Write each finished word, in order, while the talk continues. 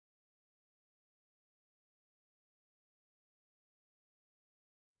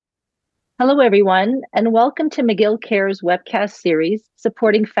Hello, everyone, and welcome to McGill Care's webcast series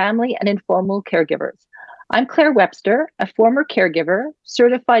supporting family and informal caregivers. I'm Claire Webster, a former caregiver,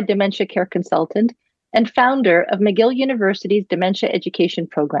 certified dementia care consultant, and founder of McGill University's Dementia Education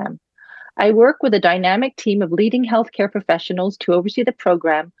Program. I work with a dynamic team of leading healthcare professionals to oversee the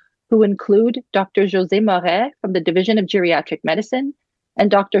program, who include Dr. José Moret from the Division of Geriatric Medicine and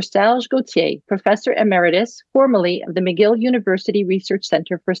Dr. Serge Gauthier, Professor Emeritus, formerly of the McGill University Research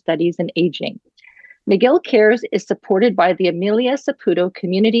Center for Studies in Aging. McGill Cares is supported by the Amelia Saputo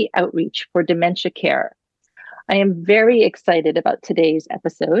Community Outreach for Dementia Care. I am very excited about today's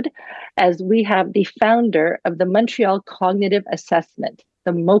episode as we have the founder of the Montreal Cognitive Assessment,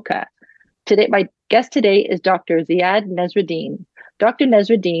 the MoCA. Today, my guest today is Dr. Ziad Nesreddine. Dr.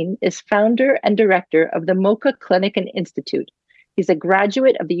 Nesreddine is founder and director of the MoCA Clinic and Institute. He's a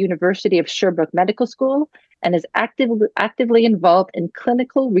graduate of the University of Sherbrooke Medical School and is actively involved in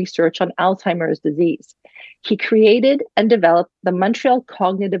clinical research on Alzheimer's disease. He created and developed the Montreal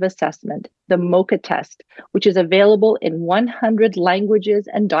Cognitive Assessment, the MoCA test, which is available in 100 languages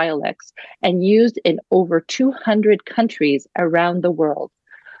and dialects and used in over 200 countries around the world.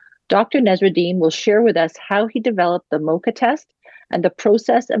 Dr. Nesreddine will share with us how he developed the MoCA test and the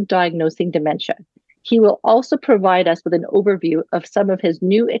process of diagnosing dementia. He will also provide us with an overview of some of his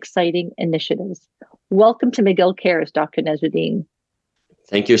new exciting initiatives. Welcome to McGill Cares, Dr. Nesreddine.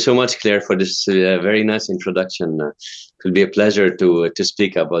 Thank you so much, Claire, for this very nice introduction. It will be a pleasure to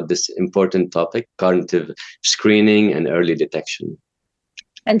speak about this important topic, cognitive screening and early detection.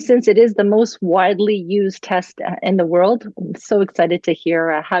 And since it is the most widely used test in the world, I'm so excited to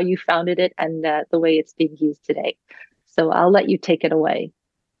hear how you founded it and the way it's being used today. So I'll let you take it away.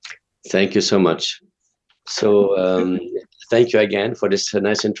 Thank you so much. So thank you again for this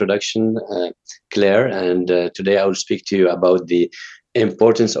nice introduction, Claire. And today I will speak to you about the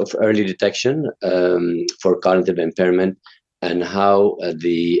importance of early detection for cognitive impairment and how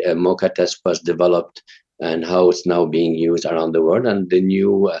the MoCA test was developed and how it's now being used around the world, and the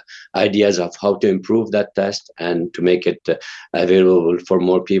new ideas of how to improve that test and to make it available for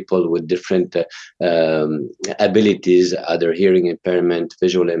more people with different abilities, either hearing impairment,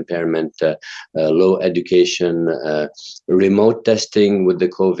 visual impairment, low education, remote testing with the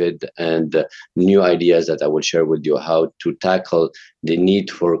COVID, and new ideas that I will share with you how to tackle the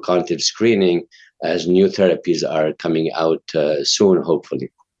need for cognitive screening as new therapies are coming out soon, hopefully.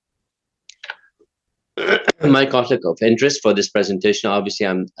 My conflict of interest for this presentation, obviously,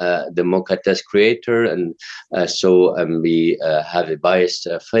 I'm the MoCA test creator, and so we have a bias,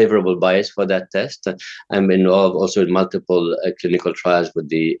 favorable bias for that test. I'm involved also in multiple clinical trials with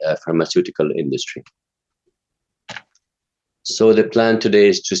the pharmaceutical industry. So the plan today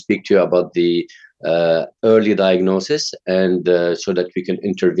is to speak to you about the early diagnosis, and so that we can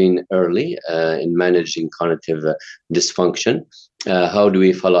intervene early in managing cognitive dysfunction. How do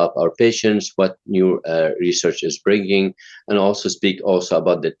we follow up our patients? What new research is bringing, and also speak also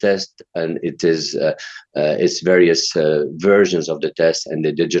about the test and its various versions of the test and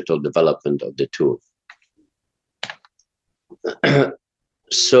the digital development of the tool.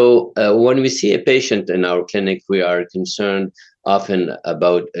 So when we see a patient in our clinic, we are concerned often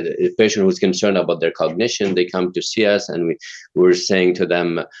about a patient who's concerned about their cognition. They come to see us, and we're saying to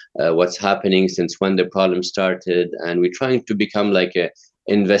them what's happening, since when the problem started, and we're trying to become like a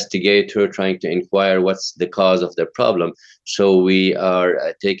investigator, trying to inquire what's the cause of the problem. So we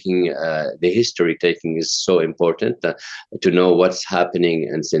are taking the history taking is so important to know what's happening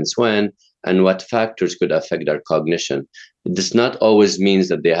and since when, and what factors could affect their cognition. This not always means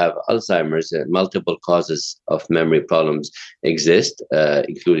that they have Alzheimer's. Multiple causes of memory problems exist,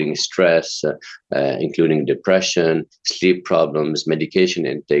 including stress, including depression, sleep problems, medication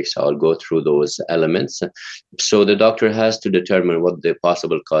intakes. I'll go through those elements. So the doctor has to determine what the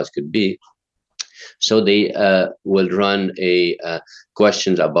possible cause could be. So they will run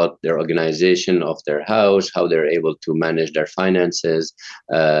questions about their organization of their house, how they're able to manage their finances,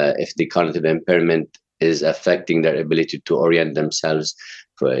 if the cognitive impairment is affecting their ability to orient themselves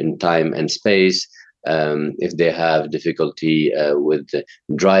in time and space, if they have difficulty with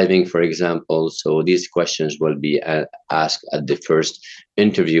driving, for example. So these questions will be asked at the first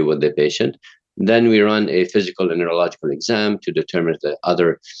interview with the patient. Then we run a physical and neurological exam to determine the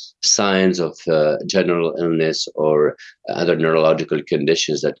other signs of general illness or other neurological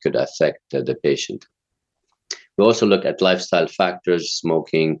conditions that could affect the patient. We also look at lifestyle factors,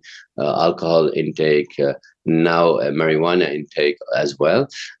 smoking, alcohol intake, now marijuana intake as well.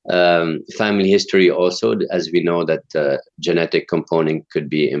 Family history also, as we know that genetic component could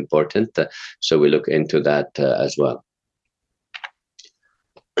be important. So we look into that as well.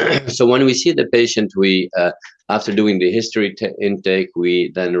 So when we see the patient, we after doing the history intake,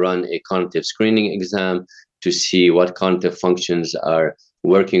 we then run a cognitive screening exam to see what cognitive functions are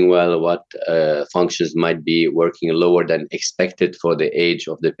working well, what functions might be working lower than expected for the age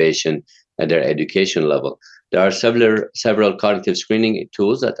of the patient and their education level. There are several cognitive screening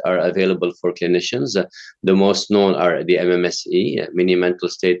tools that are available for clinicians. The most known are the MMSE, Mini Mental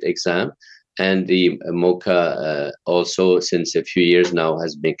State Exam, and the MoCA also since a few years now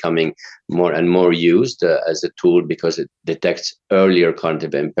has becoming more and more used as a tool because it detects earlier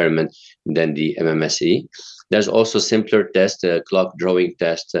cognitive impairment than the MMSE. There's also simpler tests, clock drawing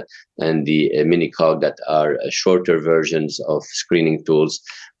tests, and the Minicog that are shorter versions of screening tools,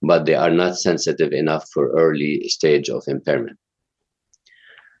 but they are not sensitive enough for early stage of impairment.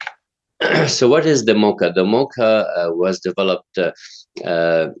 So what is the MoCA? The MoCA was developed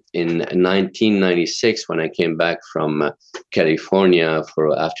in 1996 when I came back from California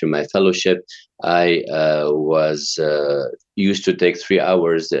after my fellowship. I was used to take 3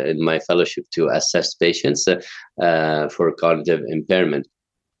 hours in my fellowship to assess patients for cognitive impairment.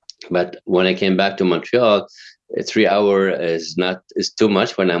 But when I came back to Montreal, 3 hours is too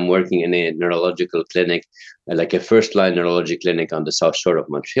much when I'm working in a neurological clinic, like a first-line neurology clinic on the South Shore of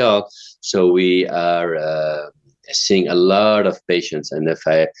Montreal. So we are seeing a lot of patients. And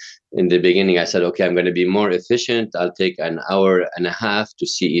in the beginning, I said, okay, I'm going to be more efficient. I'll take an hour and a half to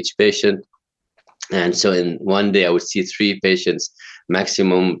see each patient. And so in one day, I would see 3 patients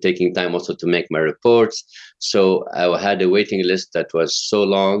maximum, taking time also to make my reports. So I had a waiting list that was so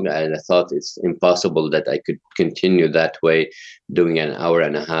long, and I thought it's impossible that I could continue that way, doing an hour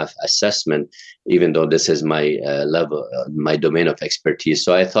and a half assessment, even though this is my level, my domain of expertise.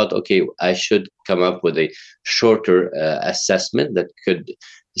 So I thought, okay, I should come up with a shorter assessment that could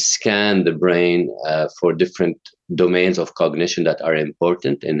scan the brain for different domains of cognition that are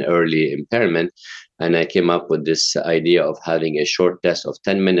important in early impairment. And I came up with this idea of having a short test of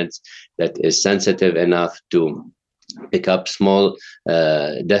 10 minutes that is sensitive enough to pick up small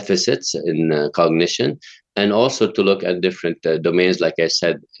deficits in cognition, and also to look at different domains, like I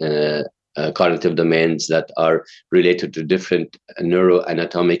said, cognitive domains that are related to different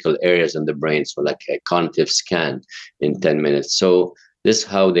neuroanatomical areas in the brain. So like a cognitive scan in 10 minutes. So this is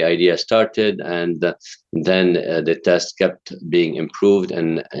how the idea started, and then the test kept being improved,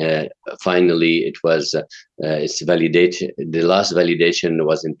 and finally it was its validation. The last validation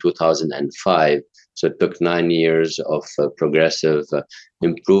was in 2005, so it took 9 years of progressive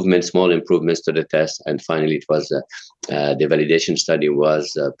improvements, small improvements to the test, and finally it was the validation study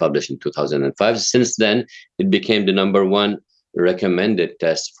was published in 2005. Since then, it became the #1 recommended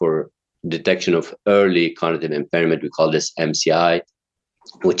test for detection of early cognitive impairment. We call this MCI,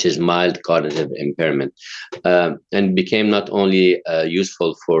 which is mild cognitive impairment, and became not only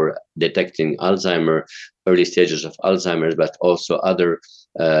useful for detecting early stages of Alzheimer's, but also other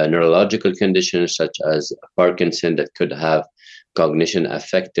neurological conditions such as Parkinson that could have cognition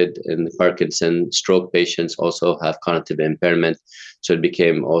affected in Parkinson. Stroke patients also have cognitive impairment, so it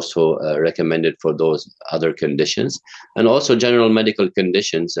became also recommended for those other conditions, and also general medical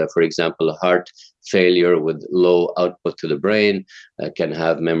conditions. For example, heart failure with low output to the brain can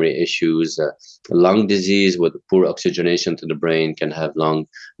have memory issues. Lung disease with poor oxygenation to the brain can have long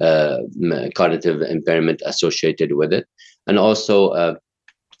cognitive impairment associated with it. And also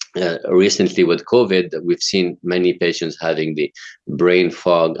recently with COVID, we've seen many patients having the brain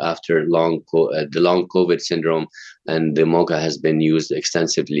fog after the long COVID syndrome, and the MoCA has been used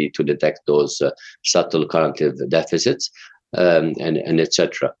extensively to detect those subtle cognitive deficits, and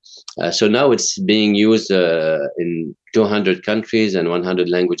etc. So now it's being used in 200 countries and 100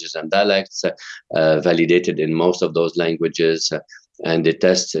 languages and dialects, validated in most of those languages. And the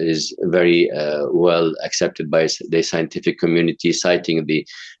test is very well accepted by the scientific community, citing the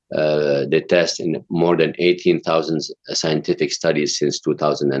test in more than 18,000 scientific studies since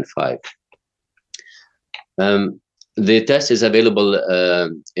 2005. The test is available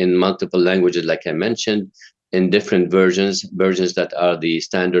in multiple languages, like I mentioned, in different versions that are the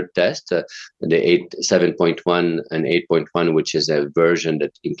standard test, the 7.1 and 8.1, which is a version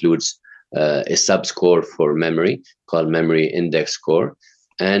that includes a subscore for memory called Memory Index Score.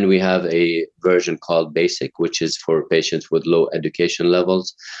 And we have a version called Basic, which is for patients with low education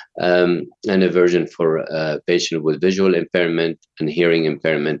levels, and a version for patients with visual impairment and hearing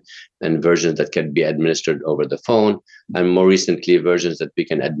impairment, and versions that can be administered over the phone, and more recently, versions that we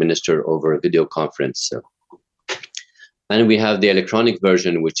can administer over a video conference. And we have the electronic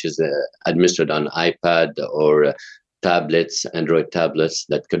version, which is administered on iPad or tablets, Android tablets,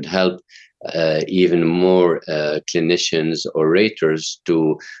 that could help even more clinicians or raters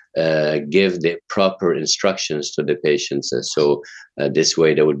to give the proper instructions to the patients. So this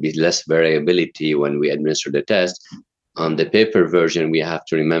way there would be less variability when we administer the test. On the paper version, we have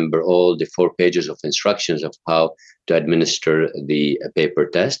to remember all the 4 pages of instructions of how to administer the paper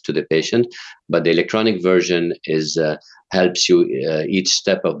test to the patient. But the electronic version is helps you each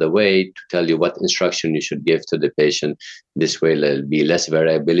step of the way to tell you what instruction you should give to the patient. This way, there'll be less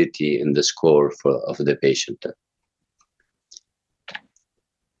variability in the score of the patient.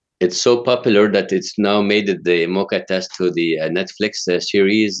 It's so popular that it's now made the MoCA test to the Netflix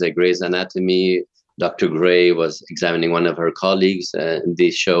series, Grey's Anatomy. Dr. Gray was examining one of her colleagues in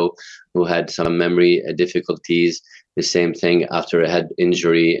the show who had some memory difficulties. The same thing after a head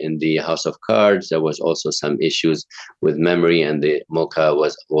injury in the House of Cards. There was also some issues with memory, and the MoCA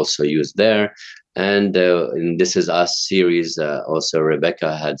was also used there. And in This Is Us series, also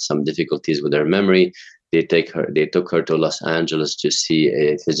Rebecca had some difficulties with her memory. They took her to Los Angeles to see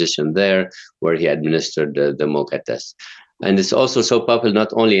a physician there, where he administered the MoCA test. And it's also so popular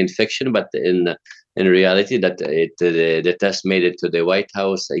not only in fiction but in reality that the test made it to the White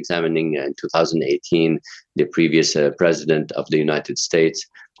House, examining in 2018 the previous president of the United States.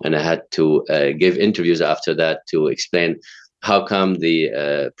 And I had to give interviews after that to explain how come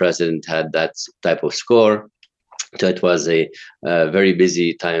the president had that type of score. So it was a very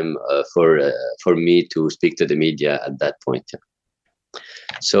busy time for me to speak to the media at that point.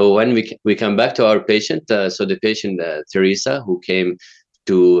 So when we come back to our patient, so the patient Teresa, who came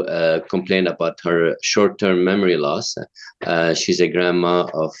to complain about her short-term memory loss. She's a grandma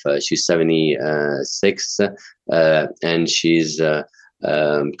of, she's 76, and she's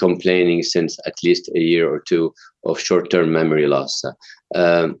complaining since at least a year or two of short-term memory loss.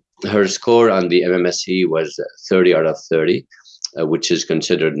 Her score on the MMSE was 30 out of 30, which is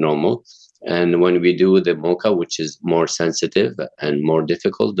considered normal. And when we do the MoCA, which is more sensitive and more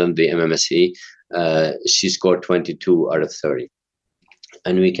difficult than the MMSE, she scored 22 out of 30.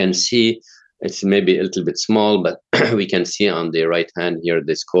 And we can see, it's maybe a little bit small, but we can see on the right hand here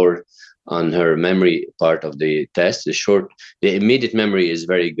the score on her memory part of the test. The immediate memory is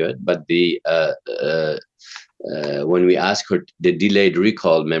very good, but when we ask her the delayed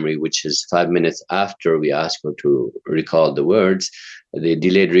recall memory, which is 5 minutes after we ask her to recall the words, the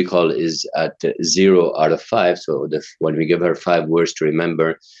delayed recall is at 0 out of 5. So when we give her 5 words to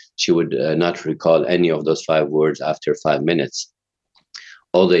remember, she would not recall any of those 5 words after 5 minutes.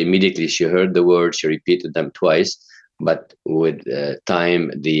 Although immediately she heard the words, she repeated them twice, but with time,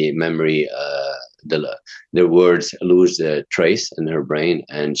 the memory, the words lose the trace in her brain,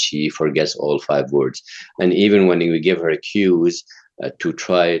 and she forgets all 5 words. And even when we give her cues to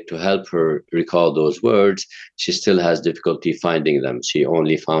try to help her recall those words, she still has difficulty finding them. She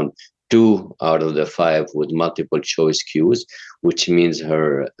only found 2 out of the 5 with multiple choice cues, which means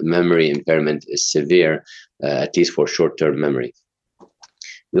her memory impairment is severe, at least for short-term memory.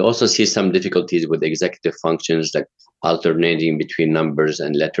 We also see some difficulties with executive functions, like alternating between numbers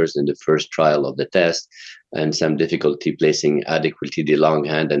and letters in the first trial of the test, and some difficulty placing adequately the long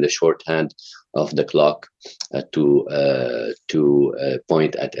hand and the short hand of the clock to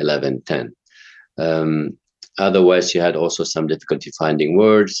point at 11:10. Otherwise, she had also some difficulty finding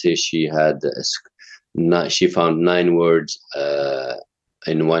words. She found 9 words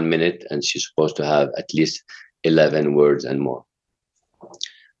in 1 minute, and she's supposed to have at least 11 words and more.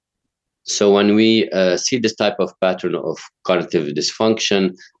 So when we see this type of pattern of cognitive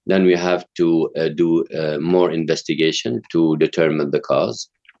dysfunction, then we have to do more investigation to determine the cause.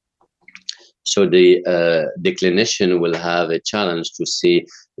 So the clinician will have a challenge to see,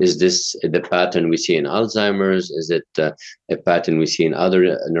 is this the pattern we see in Alzheimer's? Is it a pattern we see in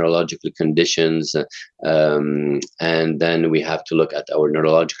other neurological conditions? And then we have to look at our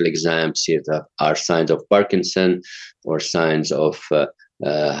neurological exam, see if there are signs of Parkinson or signs of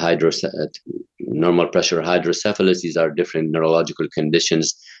normal pressure hydrocephalus. These are different neurological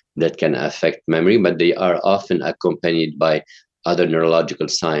conditions that can affect memory, but they are often accompanied by other neurological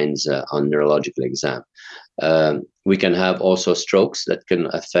signs on neurological exam. We can have also strokes that can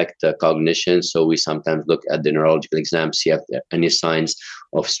affect cognition. So we sometimes look at the neurological exam, see if there are any signs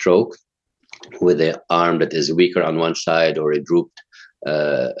of stroke with the arm that is weaker on one side, or a drooped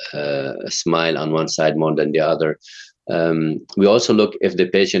smile on one side more than the other. We also look if the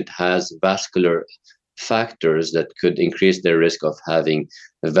patient has vascular factors that could increase their risk of having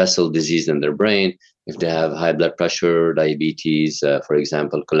a vessel disease in their brain. If they have high blood pressure, diabetes, for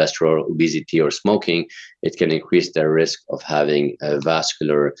example, cholesterol, obesity, or smoking, it can increase their risk of having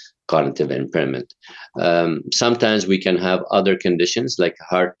vascular cognitive impairment. Sometimes we can have other conditions like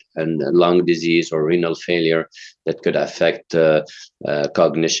heart and lung disease or renal failure that could affect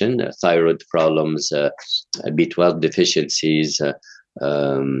cognition, thyroid problems, B12 deficiencies,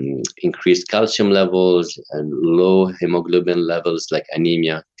 increased calcium levels, and low hemoglobin levels like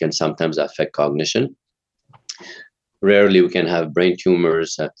anemia can sometimes affect cognition. Rarely we can have brain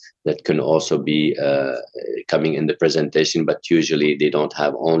tumors that can also be coming in the presentation, but usually they don't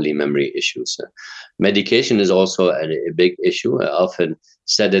have only memory issues. Medication is also a big issue. Often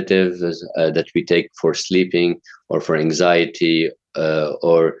sedatives that we take for sleeping or for anxiety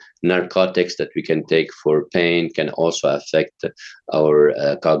or narcotics that we can take for pain can also affect our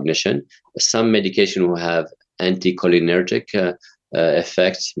cognition. Some medication will have anticholinergic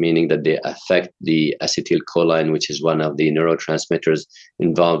effects, meaning that they affect the acetylcholine, which is one of the neurotransmitters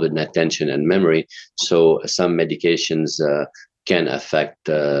involved in attention and memory. So some medications can affect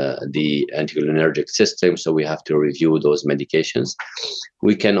the anticholinergic system, so we have to review those medications.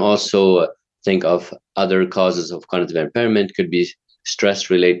 We can also think of other causes of cognitive impairment. Could be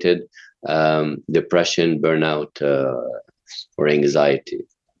stress-related, depression, burnout, or anxiety.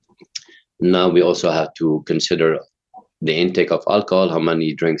 Now we also have to consider the intake of alcohol, how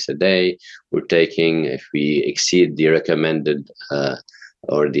many drinks a day we're taking. If we exceed the recommended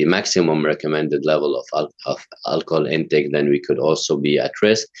or the maximum recommended level of alcohol intake, then we could also be at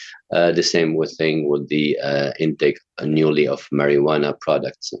risk. The same thing with the intake newly of marijuana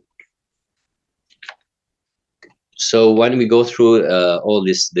products. So when we go through all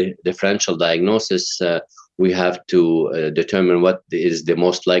this differential diagnosis, we have to determine what is the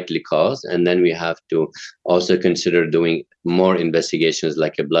most likely cause, and then we have to also consider doing more investigations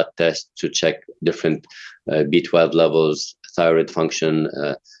like a blood test to check different B12 levels, thyroid function,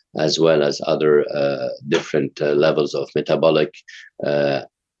 as well as other different levels of metabolic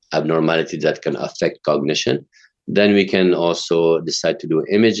abnormalities that can affect cognition. Then we can also decide to do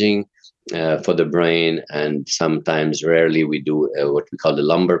imaging for the brain, and sometimes, rarely, we do what we call the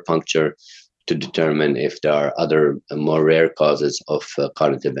lumbar puncture to determine if there are other more rare causes of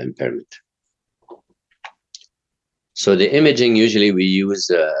cognitive impairment. So the imaging, usually we use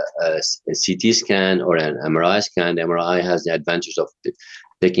a CT scan or an MRI scan. The MRI has the advantage of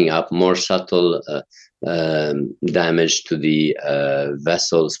picking up more subtle damage to the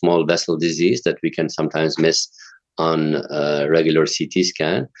small vessel disease that we can sometimes miss on a regular CT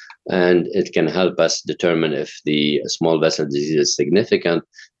scan. And it can help us determine if the small vessel disease is significant,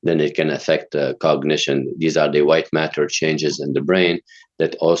 then it can affect cognition. These are the white matter changes in the brain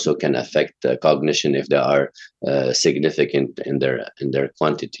that also can affect cognition if they are significant in their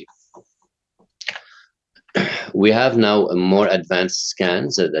quantity. We have now more advanced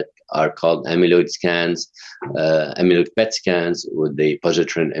scans that are called amyloid scans, amyloid PET scans with the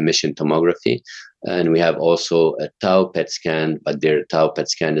positron emission tomography. And we have also a tau PET scan, but their tau PET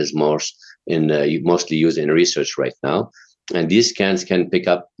scan is mostly used in research right now. And these scans can pick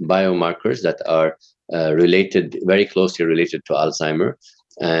up biomarkers that are very closely related to Alzheimer,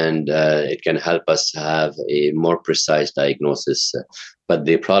 and it can help us have a more precise diagnosis. But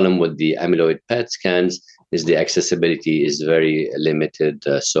the problem with the amyloid PET scans is the accessibility is very limited,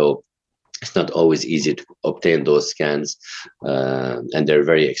 so it's not always easy to obtain those scans, and they're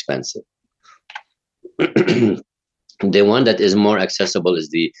very expensive. The one that is more accessible is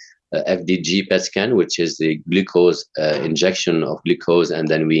the FDG PET scan, which is the glucose injection of glucose, and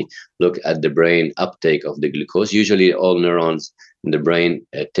then we look at the brain uptake of the glucose. Usually all neurons in the brain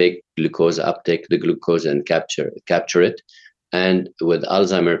take glucose, uptake the glucose and capture it. And with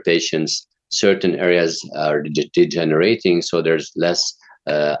Alzheimer patients, certain areas are degenerating, so there's less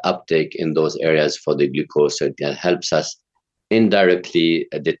uptake in those areas for the glucose. So it helps us indirectly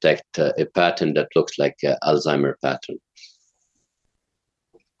detect a pattern that looks like an Alzheimer pattern.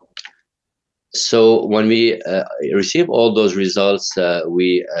 So when we receive all those results,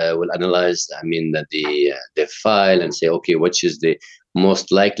 we will analyze, the file and say, okay, which is the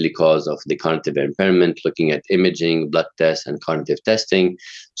most likely cause of the cognitive impairment, looking at imaging, blood tests, and cognitive testing.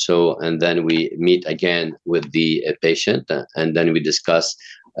 So, and then we meet again with the patient, and then we discuss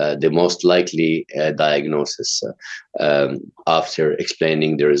the most likely diagnosis after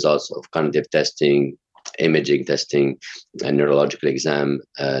explaining the results of cognitive testing, imaging testing, and neurological exam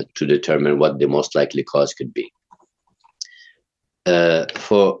to determine what the most likely cause could be.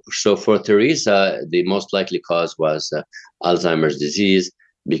 For Teresa, the most likely cause was Alzheimer's disease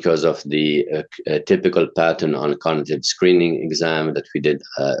because of the typical pattern on cognitive screening exam that we did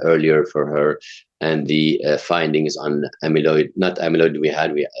earlier for her, and the findings on not amyloid we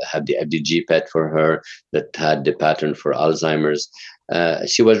had the FDG PET for her that had the pattern for Alzheimer's.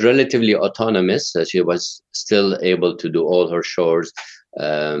 She was relatively autonomous. She was still able to do all her chores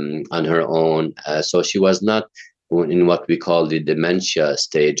on her own. So she was not in what we call the dementia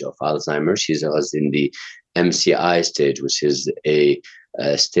stage of Alzheimer's. She was in the MCI stage, which is a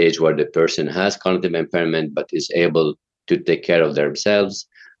stage where the person has cognitive impairment but is able to take care of themselves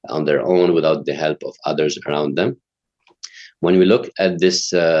on their own without the help of others around them. When we look at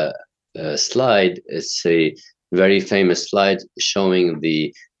this slide, it's a very famous slide showing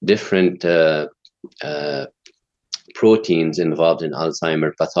the different proteins involved in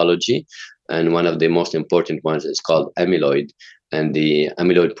Alzheimer pathology. And one of the most important ones is called amyloid. And the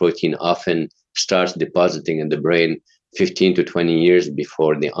amyloid protein often starts depositing in the brain 15 to 20 years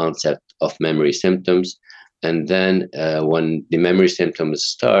before the onset of memory symptoms. And then when the memory symptoms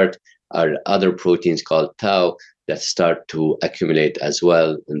start, are other proteins called tau that start to accumulate as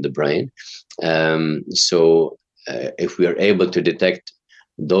well in the brain. So if we are able to detect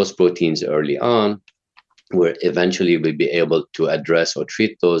those proteins early on, where eventually we'll be able to address or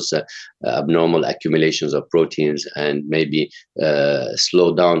treat those abnormal accumulations of proteins and maybe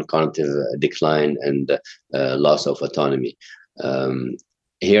slow down cognitive decline and loss of autonomy.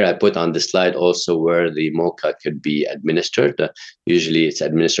 Here I put on the slide also where the MoCA could be administered. Usually it's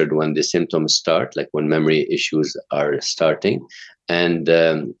administered when the symptoms start, like when memory issues are starting. And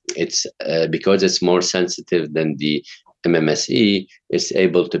it's because it's more sensitive than the MMSE, is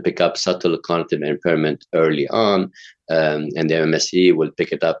able to pick up subtle cognitive impairment early on, and the MMSE will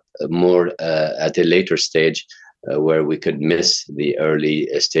pick it up more at a later stage where we could miss the early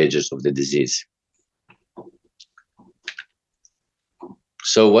stages of the disease.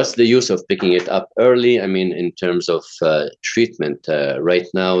 So what's the use of picking it up early? I mean, in terms of treatment, right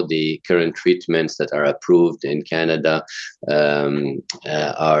now, the current treatments that are approved in Canada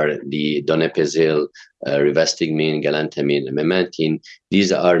are the donepezil, rivastigmine, galantamine, and memantine.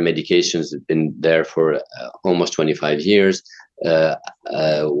 These are medications that have been there for almost 25 years,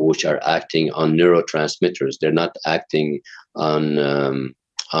 which are acting on neurotransmitters. They're not acting on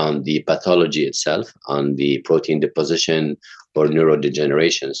the pathology itself, on the protein deposition or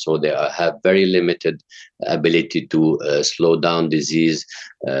neurodegeneration. So they have very limited ability to slow down disease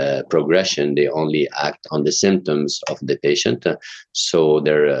progression. They only act on the symptoms of the patient. So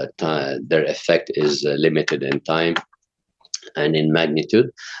their effect is limited in time and in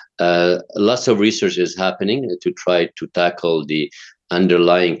magnitude. Lots of research is happening to try to tackle the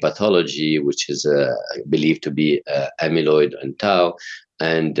underlying pathology, which is believed to be amyloid and tau.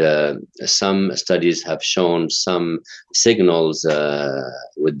 And some studies have shown some signals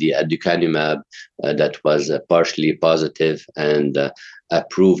with the aducanumab that was partially positive and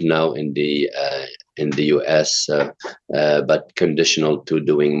approved now in the US, but conditional to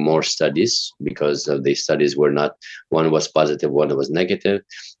doing more studies because of the studies were not, one was positive, one was negative.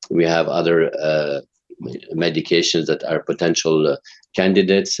 We have other medications that are potential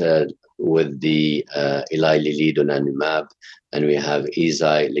candidates with the Eli Lilly donanemab, and we have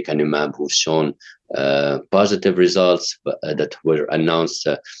Eisai lecanemab, who've shown positive results that were announced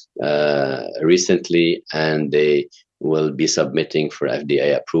recently, and they will be submitting for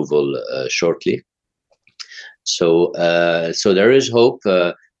FDA approval shortly. So there is hope.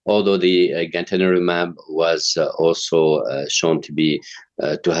 Although the gantenerumab was also shown to be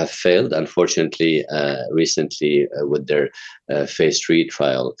to have failed, unfortunately, recently with their phase 3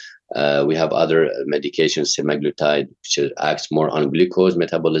 trial. We have other medications, semaglutide, which acts more on glucose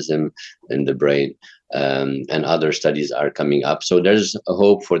metabolism in the brain, and other studies are coming up. So there's a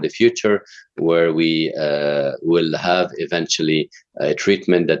hope for the future where we will have eventually a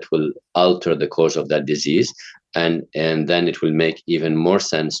treatment that will alter the course of that disease. And then it will make even more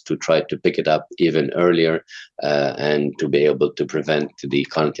sense to try to pick it up even earlier and to be able to prevent the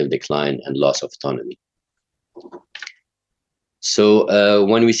cognitive decline and loss of autonomy. So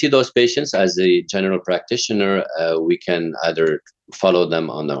when we see those patients as a general practitioner, we can either follow them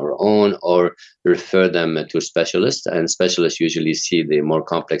on our own or refer them to specialists, and specialists usually see the more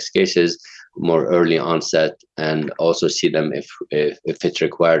complex cases, more early onset, and also see them if it's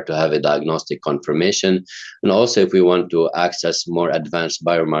required to have a diagnostic confirmation. And also if we want to access more advanced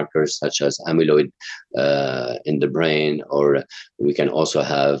biomarkers such as amyloid in the brain, or we can also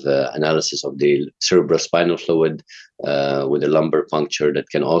have analysis of the cerebrospinal fluid with a lumbar puncture that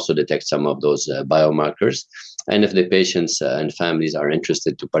can also detect some of those biomarkers. And if the patients and families are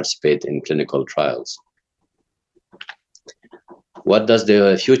interested to participate in clinical trials. What does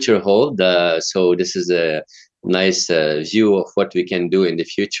the future hold? So this is nice view of what we can do in the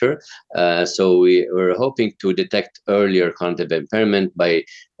future. So we're hoping to detect earlier cognitive impairment by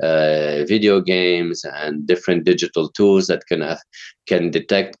video games and different digital tools that can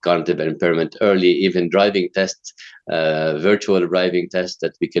detect cognitive impairment early, even driving tests, virtual driving tests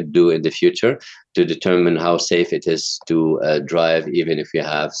that we could do in the future to determine how safe it is to drive, even if you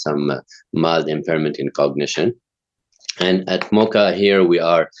have some mild impairment in cognition. And at MoCA here, we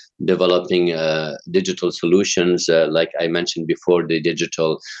are developing digital solutions, like I mentioned before, the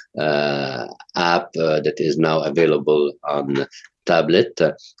digital app that is now available on tablet.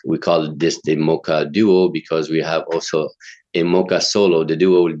 We call this the MoCA Duo because we have also a MoCA Solo. The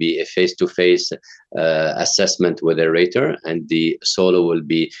Duo will be a face-to-face assessment with a rater, and the Solo will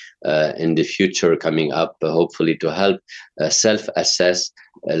be in the future coming up, hopefully to help self-assess.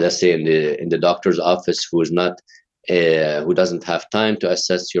 Let's say in the doctor's office who doesn't have time to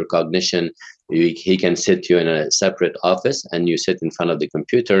assess your cognition, he can sit you in a separate office and you sit in front of the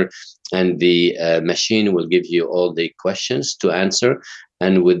computer, and the machine will give you all the questions to answer.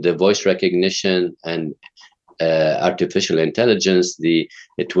 And with the voice recognition and artificial intelligence,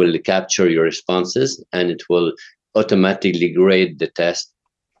 it will capture your responses and it will automatically grade the test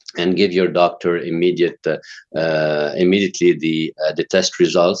and give your doctor immediately the test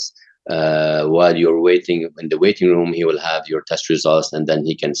results. While you're waiting in the waiting room, he will have your test results, and then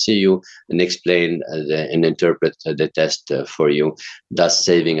he can see you and explain and interpret the test for you, thus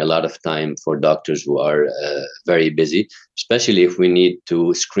saving a lot of time for doctors who are very busy, especially if we need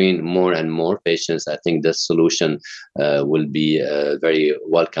to screen more and more patients. I think this solution will be very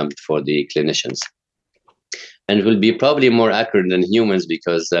welcomed for the clinicians. And it will be probably more accurate than humans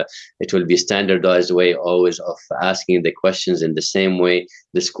because it will be standardized way always of asking the questions in the same way.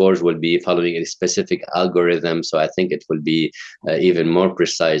 The scores will be following a specific algorithm. So I think it will be even more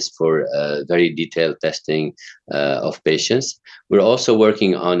precise for very detailed testing of patients. We're also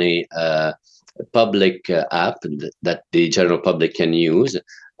working on a public app that the general public can use.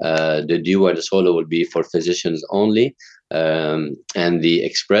 The Duo and the Solo will be for physicians only. And the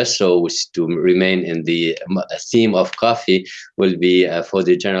Espresso, which to remain in the theme of coffee, will be for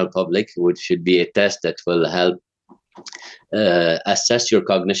the general public, which should be a test that will help assess your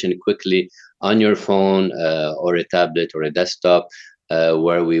cognition quickly on your phone or a tablet or a desktop,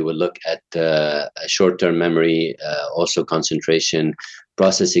 where we will look at short-term memory, also concentration,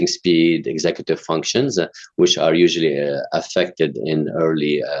 processing speed, executive functions, which are usually affected in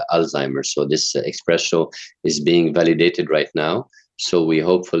early Alzheimer's. So this Espresso is being validated right now. So we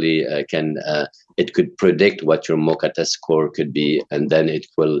hopefully it could predict what your MoCA test score could be, and then it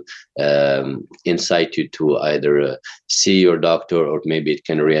will incite you to either see your doctor, or maybe it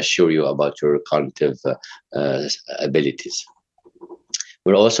can reassure you about your cognitive abilities.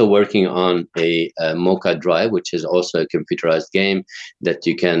 We're also working on a MoCA Drive, which is also a computerized game that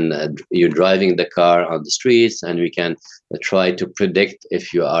you're driving the car on the streets, and we can try to predict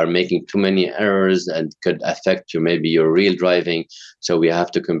if you are making too many errors and could affect maybe your real driving. So we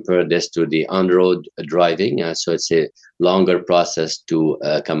have to compare this to the on-road driving. So it's a longer process to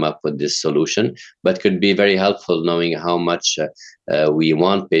come up with this solution, but could be very helpful knowing how much we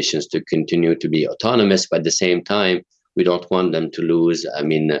want patients to continue to be autonomous, but at the same time, we don't want them to lose,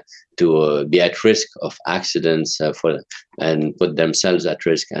 to be at risk of accidents and put themselves at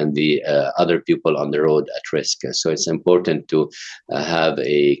risk and the other people on the road at risk. So it's important to have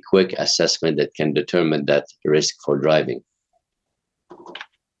a quick assessment that can determine that risk for driving.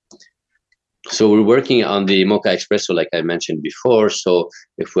 So we're working on the MoCA Espresso, like I mentioned before. So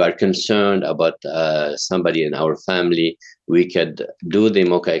if we are concerned about somebody in our family, we could do the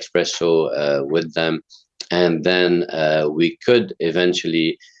MoCA Espresso with them. And then we could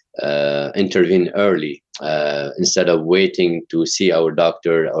eventually intervene early instead of waiting to see our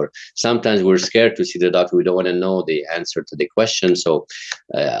doctor. Or sometimes we're scared to see the doctor. We don't want to know the answer to the question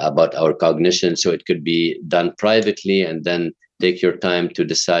about our cognition. So it could be done privately, and then take your time to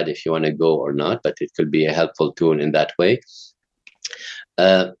decide if you want to go or not. But it could be a helpful tool in that way.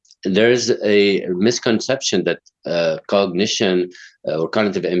 There's a misconception that cognition or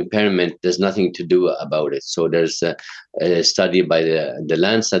cognitive impairment, there's nothing to do about it. So there's a study by the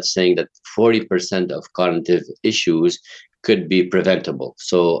Lancet saying that 40% of cognitive issues could be preventable.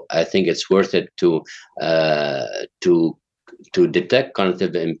 So I think it's worth it to to detect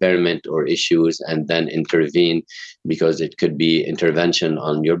cognitive impairment or issues and then intervene, because it could be intervention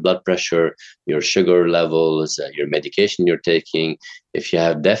on your blood pressure, your sugar levels, your medication you're taking. If you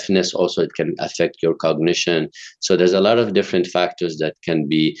have deafness, also it can affect your cognition. So there's a lot of different factors that can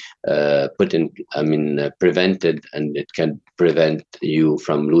be prevented, and it can prevent you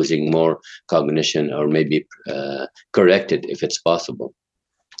from losing more cognition, or maybe correct it if it's possible.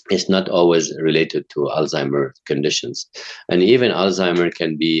 It's not always related to Alzheimer conditions. And even Alzheimer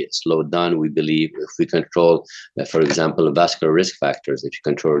can be slowed down, we believe, if we control, for example, vascular risk factors. If you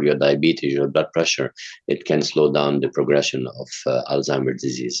control your diabetes, your blood pressure, it can slow down the progression of Alzheimer's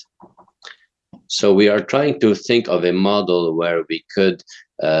disease. So we are trying to think of a model where we could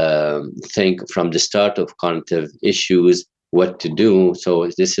think from the start of cognitive issues what to do. So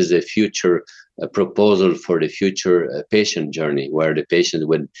this is a future proposal for the future patient journey, where the patient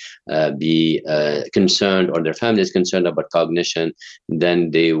would be concerned, or their family is concerned about cognition.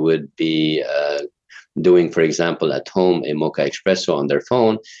 Then they would be doing, for example, at home, a Mocha Expresso on their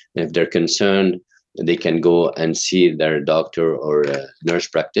phone. And if they're concerned, they can go and see their doctor or nurse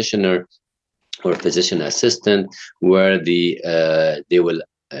practitioner or physician assistant, where they will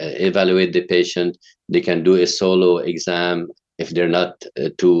evaluate the patient. They can do a solo exam if they're not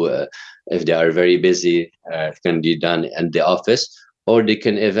if they are very busy. It can be done in the office, or they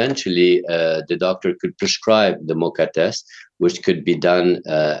can eventually the doctor could prescribe the Mocha test, which could be done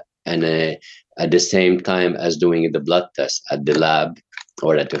at the same time as doing the blood test at the lab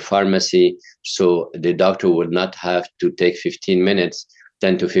or at the pharmacy. So the doctor would not have to take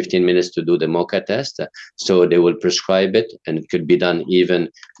 10 to 15 minutes to do the Mocha test. So they will prescribe it, and it could be done even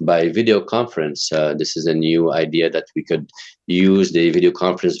by video conference. This is a new idea, that we could use the video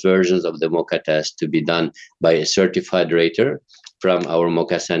conference versions of the Mocha test to be done by a certified rater from our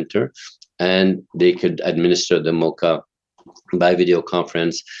Mocha center, and they could administer the Mocha by video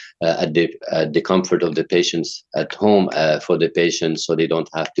conference at the comfort of the patients at home for the patients, so they don't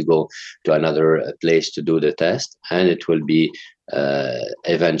have to go to another place to do the test. And it will be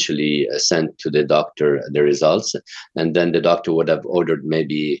eventually sent to the doctor, the results. And then the doctor would have ordered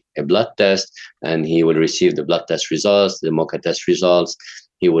maybe a blood test, and he will receive the blood test results, the Mocha test results.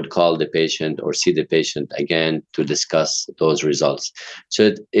 He would call the patient or see the patient again to discuss those results.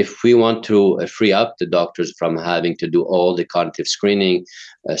 So if we want to free up the doctors from having to do all the cognitive screening,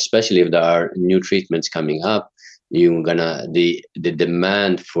 especially if there are new treatments coming up, the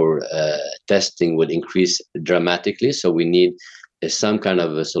demand for testing would increase dramatically. So we need some kind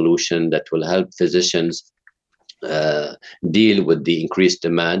of a solution that will help physicians deal with the increased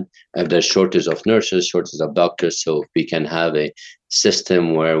demand. If there's shortage of nurses, shortage of doctors, so we can have a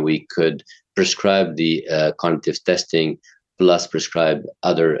system where we could prescribe the cognitive testing plus prescribe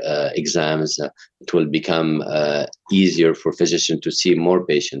other exams. It will become easier for physicians to see more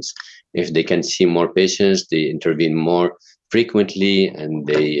patients. If they can see more patients, they intervene more frequently, and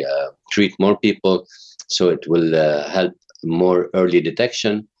they treat more people. So it will help more early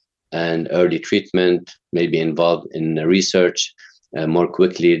detection and early treatment, maybe involved in research more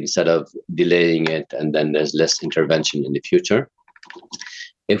quickly instead of delaying it, and then there's less intervention in the future.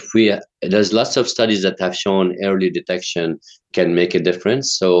 There's lots of studies that have shown early detection can make a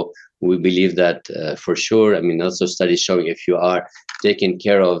difference. So we believe that for sure. Also studies showing if you are taken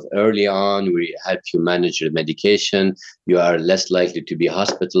care of early on, we help you manage your medication. You are less likely to be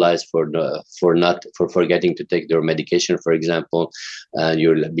hospitalized for forgetting to take your medication, for example.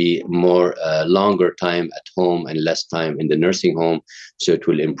 You'll be more longer time at home and less time in the nursing home. So it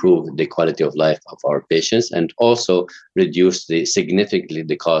will improve the quality of life of our patients, and also reduce significantly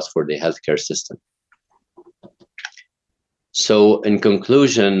the cost for the healthcare system. So in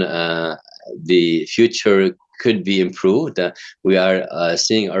conclusion, the future could be improved. We are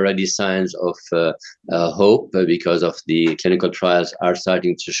seeing already signs of hope, because of the clinical trials are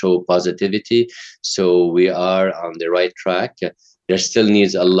starting to show positivity. So we are on the right track. There still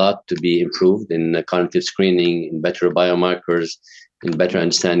needs a lot to be improved in cognitive screening, in better biomarkers, in better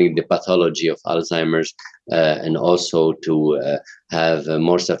understanding the pathology of Alzheimer's, and also to have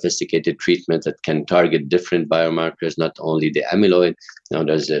more sophisticated treatment that can target different biomarkers, not only the amyloid. Now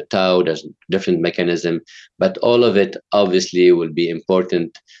there's a tau, there's different mechanism, but all of it obviously will be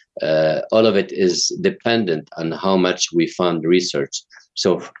important. All of it is dependent on how much we fund research.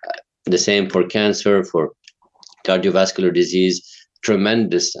 So the same for cancer, for cardiovascular disease,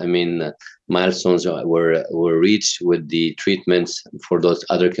 tremendous, milestones were reached with the treatments for those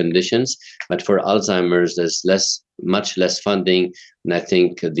other conditions. But for Alzheimer's, there's much less funding. And I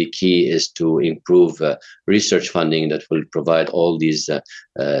think the key is to improve research funding that will provide all these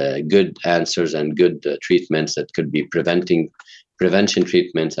good answers and good treatments that could be prevention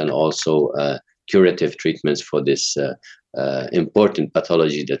treatments and also curative treatments for this important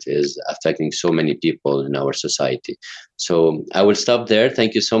pathology that is affecting so many people in our society. So I will stop there.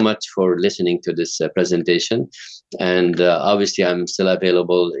 Thank you so much for listening to this presentation. And obviously, I'm still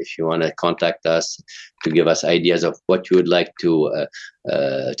available if you want to contact us to give us ideas of what you would like to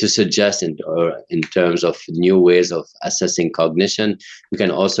suggest in terms of new ways of assessing cognition. You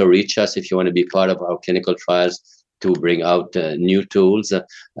can also reach us if you want to be part of our clinical trials to bring out new tools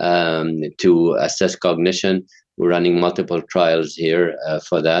to assess cognition. We're running multiple trials here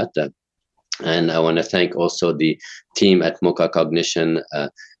for that. And I want to thank also the team at MoCA Cognition,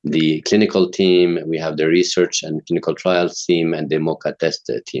 the clinical team. We have the research and clinical trials team and the MoCA test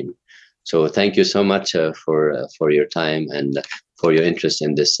team. So thank you so much for your time and for your interest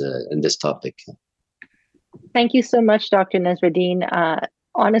in this topic. Thank you so much, Dr. Nasruddin.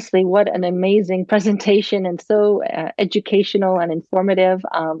 Honestly, what an amazing presentation and so educational and informative.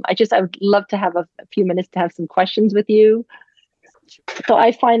 I would love to have a few minutes to have some questions with you. So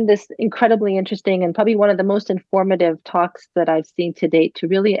I find this incredibly interesting and probably one of the most informative talks that I've seen to date to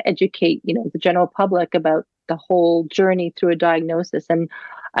really educate, the general public about the whole journey through a diagnosis. And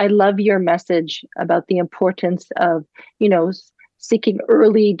I love your message about the importance of, seeking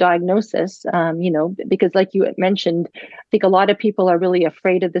early diagnosis, because like you had mentioned, I think a lot of people are really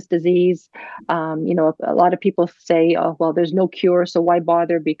afraid of this disease. A lot of people say, oh, well, there's no cure, so why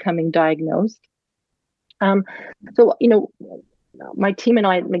bother becoming diagnosed? My team and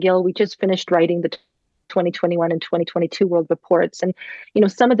I at McGill, we just finished writing the 2021 and 2022 World Reports. And,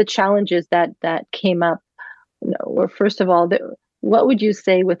 some of the challenges that came up were, first of all, what would you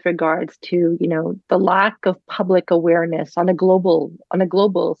say with regards to, the lack of public awareness on a global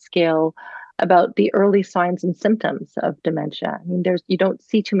scale about the early signs and symptoms of dementia? You don't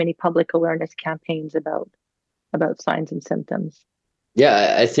see too many public awareness campaigns about signs and symptoms.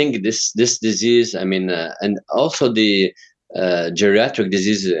 Yeah, I think this disease, and also the geriatric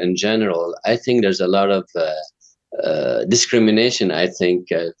diseases in general, I think there's a lot of discrimination, I think,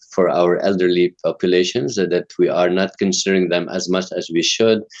 for our elderly populations, that we are not considering them as much as we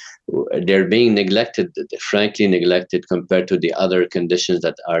should. They're being neglected, frankly neglected, compared to the other conditions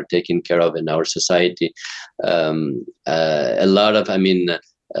that are taken care of in our society. A lot of,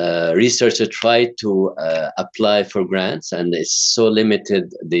 researchers try to apply for grants, and it's so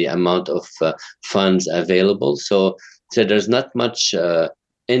limited the amount of funds available. So there's not much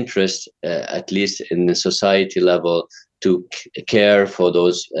interest, at least in the society level, to care for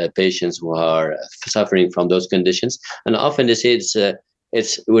those patients who are suffering from those conditions. And often they say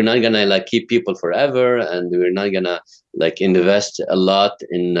it's we're not gonna keep people forever, and we're not gonna invest a lot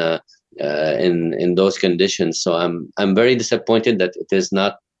in those conditions. So I'm very disappointed that it is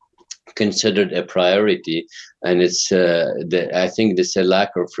not considered a priority, and it's I think there's a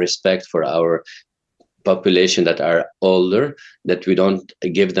lack of respect for our population that are older, that we don't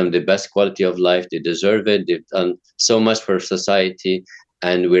give them the best quality of life. They deserve it. They've done so much for society,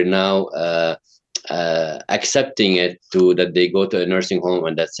 and we're now accepting it that they go to a nursing home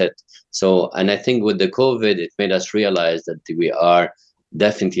and that's it. So, and I think with the COVID, it made us realize that we are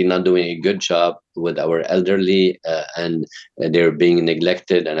definitely not doing a good job with our elderly, and they're being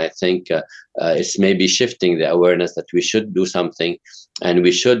neglected. And I think it's maybe shifting the awareness that we should do something, and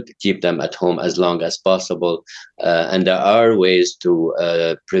we should keep them at home as long as possible. And there are ways to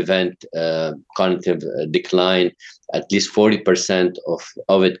prevent cognitive decline. At least 40%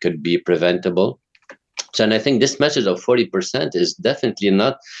 of it could be preventable. So, and I think this message of 40% is definitely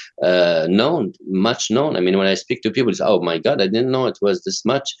not much known. When I speak to people, it's, oh my God, I didn't know it was this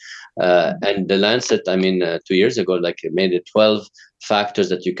much. And the Lancet, 2 years ago, it made it 12 factors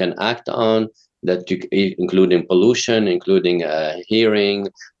that you can act on, that including pollution, including hearing,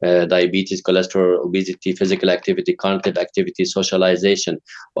 diabetes, cholesterol, obesity, physical activity, cognitive activity, socialization.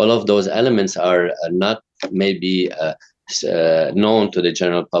 All of those elements are not maybe known to the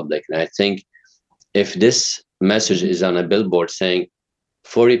general public. And I think if this message is on a billboard saying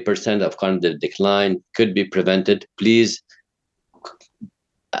 40% of cognitive decline could be prevented, please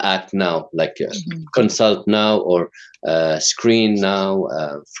act now, consult now or screen now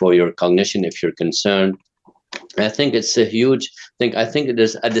for your cognition if you're concerned. I think it's a huge thing. I think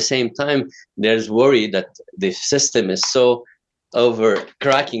there's, at the same time, there's worry that the system is so over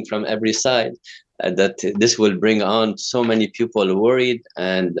cracking from every side, that this will bring on so many people worried.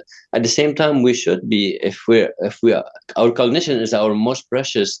 And at the same time, we should be, our cognition is our most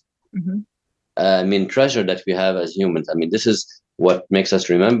precious, treasure that we have as humans. This is what makes us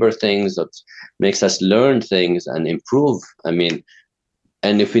remember things, that makes us learn things and improve. And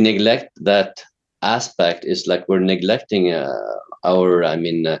if we neglect that aspect, it's like we're neglecting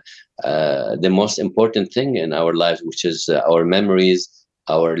the most important thing in our lives, which is our memories,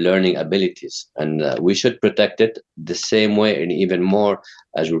 our learning abilities. And we should protect it the same way and even more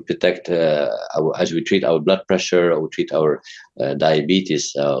as we protect, as we treat our blood pressure or treat our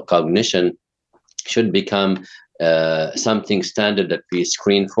diabetes. Cognition should become something standard that we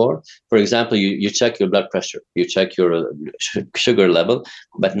screen for. For example, you check your blood pressure, you check your sugar level,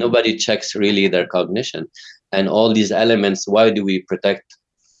 but nobody checks really their cognition. And all these elements, why do we protect?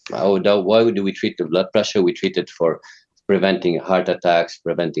 Why do we treat the blood pressure? We treat it for preventing heart attacks,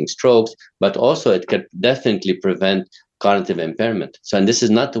 preventing strokes, but also it can definitely prevent cognitive impairment. So, and this is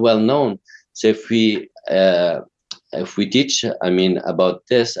not well known. So if we teach, about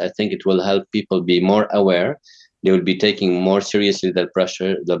this, I think it will help people be more aware. They will be taking more seriously the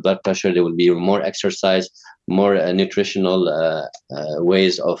blood pressure. There will be more exercise, more nutritional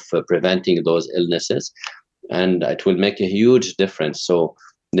ways of preventing those illnesses, and it will make a huge difference. So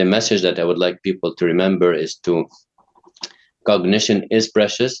the message that I would like people to remember is cognition is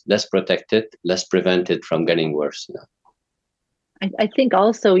precious. Let's protect it. Let's prevent it from getting worse. I think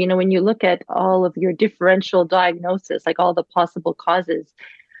also, when you look at all of your differential diagnosis, like all the possible causes,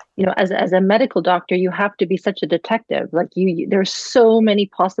 as a medical doctor, you have to be such a detective. Like there's so many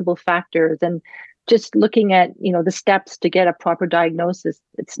possible factors, and just looking at, the steps to get a proper diagnosis,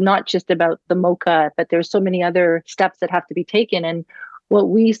 it's not just about the MOCA, but there's so many other steps that have to be taken. And what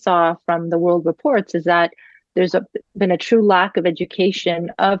we saw from the World Reports is that there's been a true lack of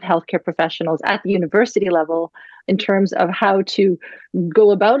education of healthcare professionals at the university level in terms of how to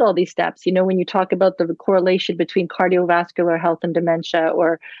go about all these steps. When you talk about the correlation between cardiovascular health and dementia,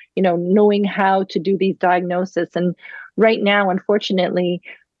 or, knowing how to do these diagnoses. And right now, unfortunately,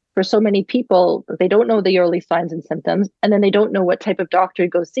 for so many people, they don't know the early signs and symptoms, and then they don't know what type of doctor to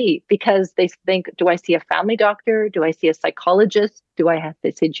go see, because they think, do I see a family doctor? Do I see a psychologist? Do I have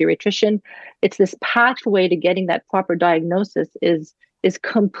to see a geriatrician? It's this pathway to getting that proper diagnosis is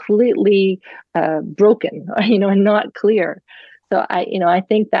completely broken, and not clear. So I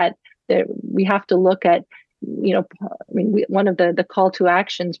think that we have to look at, one of the call to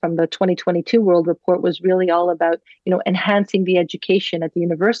actions from the 2022 World Report was really all about, enhancing the education at the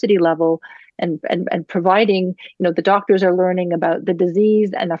university level, and providing, the doctors are learning about the disease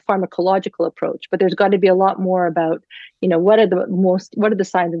and a pharmacological approach, but there's got to be a lot more about, what are the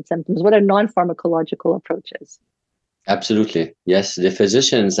signs and symptoms, what are non-pharmacological approaches. Absolutely. Yes. The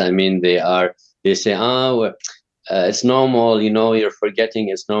physicians, they say, it's normal, you're forgetting,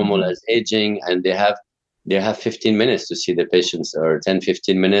 it's normal as aging, and they have 15 minutes to see the patients, or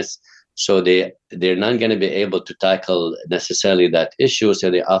 10-15 minutes. So they're not going to be able to tackle necessarily that issue. So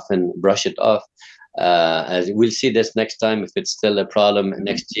they often brush it off. As we'll see this next time, if it's still a problem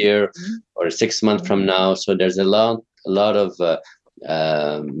next year or 6 months from now. So there's a lot of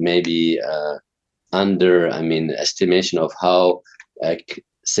estimation of how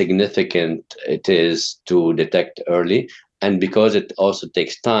significant it is to detect early. And because it also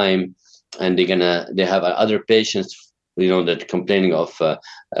takes time, and they have other patients, that complaining of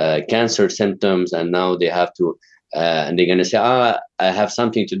cancer symptoms, and now they have to, and they're going to say, I have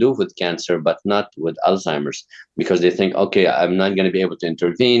something to do with cancer, but not with Alzheimer's, because they think, okay, I'm not going to be able to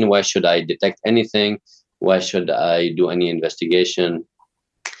intervene. Why should I detect anything? Why should I do any investigation?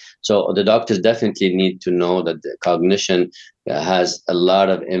 So the doctors definitely need to know that the cognition has a lot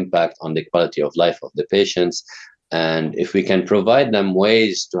of impact on the quality of life of the patients. And if we can provide them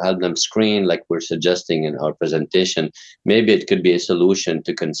ways to help them screen, like we're suggesting in our presentation, maybe it could be a solution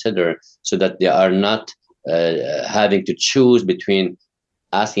to consider, so that they are not having to choose between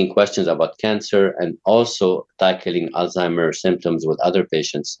asking questions about cancer and also tackling Alzheimer's symptoms with other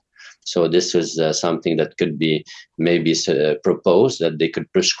patients. So this was something that could be maybe proposed, that they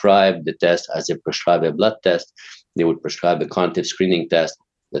could prescribe the test as they prescribe a blood test. They would prescribe a cognitive screening test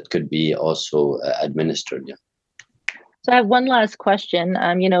that could be also administered. Yeah. So I have one last question.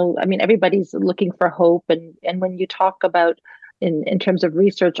 Everybody's looking for hope, and when you talk about in terms of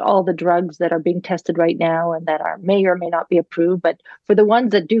research, all the drugs that are being tested right now and that may or may not be approved, but for the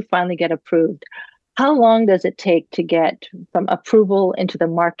ones that do finally get approved, how long does it take to get from approval into the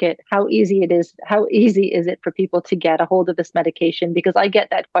market? How easy is it for people to get a hold of this medication? Because I get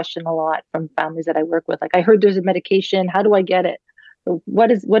that question a lot from families that I work with. Like, I heard there's a medication. How do I get it? So what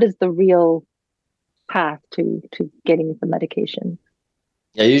is the real path to getting the medication?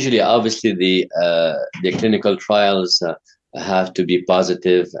 Yeah, usually, obviously, the clinical trials have to be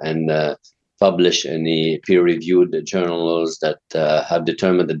positive and publish in the peer-reviewed journals that have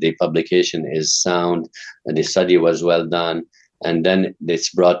determined that the publication is sound and the study was well done, and then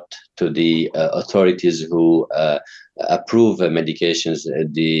it's brought to the authorities who approve medications.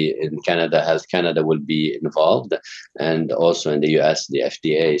 In Canada, Health Canada will be involved, and also in the US, the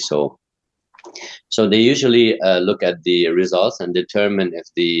FDA. So they usually look at the results and determine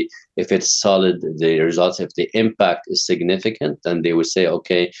if it's solid, the results, if the impact is significant, then they would say,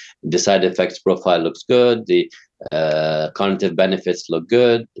 okay, the side effects profile looks good, the cognitive benefits look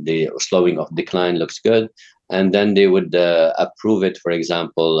good, the slowing of decline looks good, and then they would approve it. For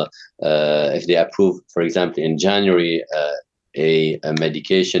example, if they approve, for example, in January, a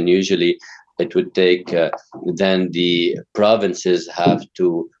medication, usually it would take, then the provinces have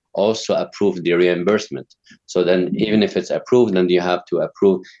to also approve the reimbursement. So then even if it's approved, then you have to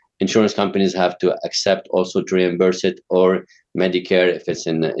approve, insurance companies have to accept also to reimburse it, or Medicare if it's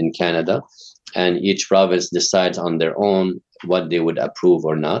in Canada, and each province decides on their own what they would approve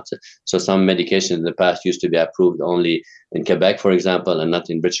or not. So some medications in the past used to be approved only in Quebec, for example, and not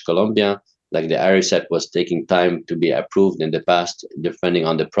in British Columbia. Like the Aricept was taking time to be approved in the past, depending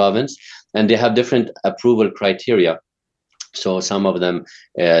on the province, and they have different approval criteria. So some of them,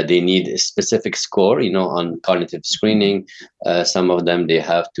 they need a specific score, on cognitive screening. Some of them, they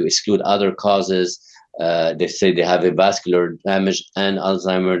have to exclude other causes. They say they have a vascular damage and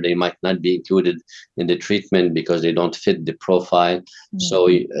Alzheimer. They might not be included in the treatment because they don't fit the profile. Mm-hmm. So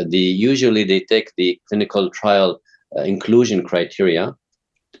usually they take the clinical trial inclusion criteria,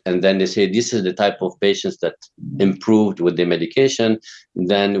 and then they say this is the type of patients that improved with the medication.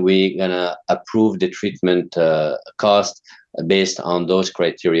 Then we're gonna approve the treatment cost based on those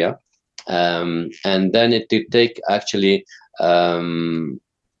criteria, and then it could take actually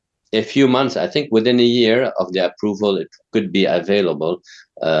a few months. I think within a year of the approval, it could be available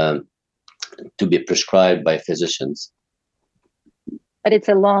to be prescribed by physicians. But it's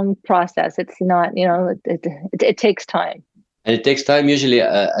a long process. It's not, it takes time. And it takes time, usually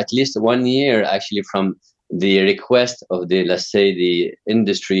at least 1 year, actually, from the request of the, let's say, the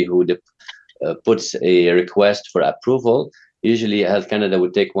industry who puts a request for approval. Usually Health Canada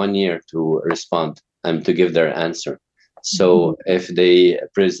would take 1 year to respond and to give their answer. So if they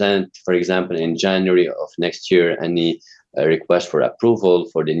present, for example, in January of next year, any request for approval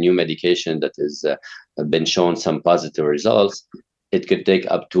for the new medication that has been shown some positive results, it could take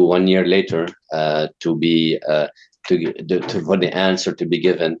up to 1 year later to be for the answer to be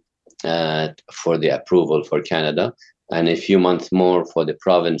given for the approval for Canada, and a few months more for the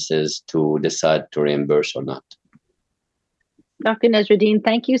provinces to decide to reimburse or not. Dr. Nasruddin,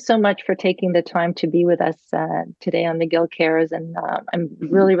 thank you so much for taking the time to be with us today on McGill Cares, and I'm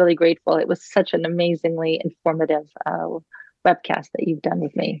really, really grateful. It was such an amazingly informative webcast that you've done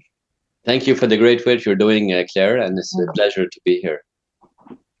with me. Thank you for the great work you're doing, Claire, and it's a pleasure to be here.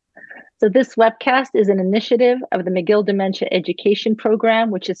 So this webcast is an initiative of the McGill Dementia Education Program,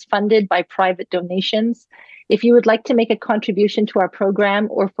 which is funded by private donations. If you would like to make a contribution to our program,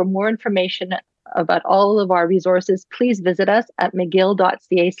 or for more information about all of our resources, please visit us at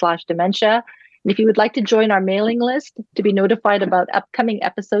mcgill.ca/dementia. And if you would like to join our mailing list to be notified about upcoming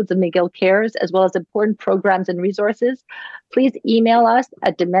episodes of McGill Cares, as well as important programs and resources, please email us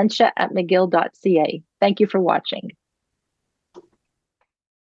at dementia@mcgill.ca. Thank you for watching.